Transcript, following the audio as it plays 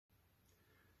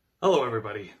Hello,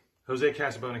 everybody. Jose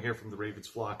Casabona here from the Ravens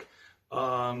flock.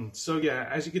 So yeah,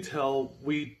 as you can tell,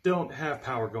 we don't have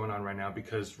power going on right now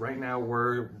because right now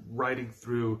we're riding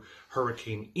through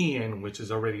Hurricane Ian, which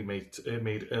has already made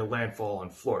a landfall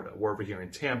in Florida. We're over here in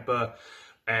Tampa,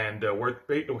 and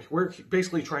we're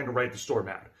basically trying to ride the storm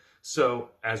out.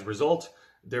 So as a result,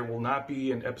 there will not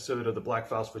be an episode of the Black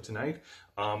Files for tonight.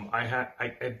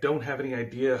 I don't have any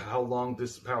idea how long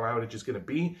this power outage is going to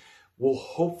be. We'll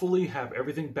hopefully have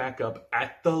everything back up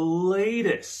at the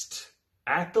latest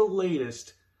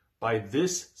by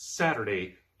this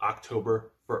Saturday,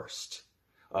 October 1st.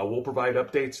 We'll provide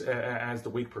updates as the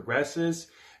week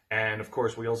progresses, and of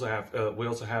course we also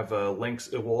have links.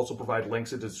 We'll also provide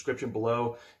links in the description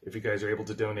below if you guys are able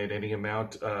to donate any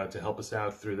amount to help us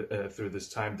out through this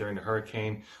time during the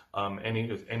hurricane. Any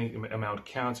amount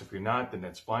counts. If you're not, then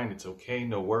that's fine. It's okay.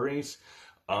 No worries.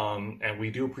 And we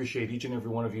do appreciate each and every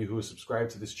one of you who is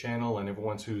subscribed to this channel and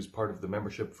everyone who's part of the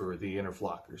membership for the Inner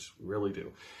Flockers. We really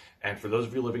do. And for those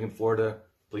of you living in Florida,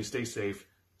 please stay safe,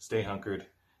 stay hunkered.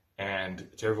 And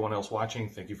to everyone else watching,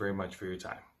 thank you very much for your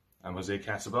time. I'm Jose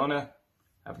Casabona.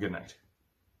 Have a good night.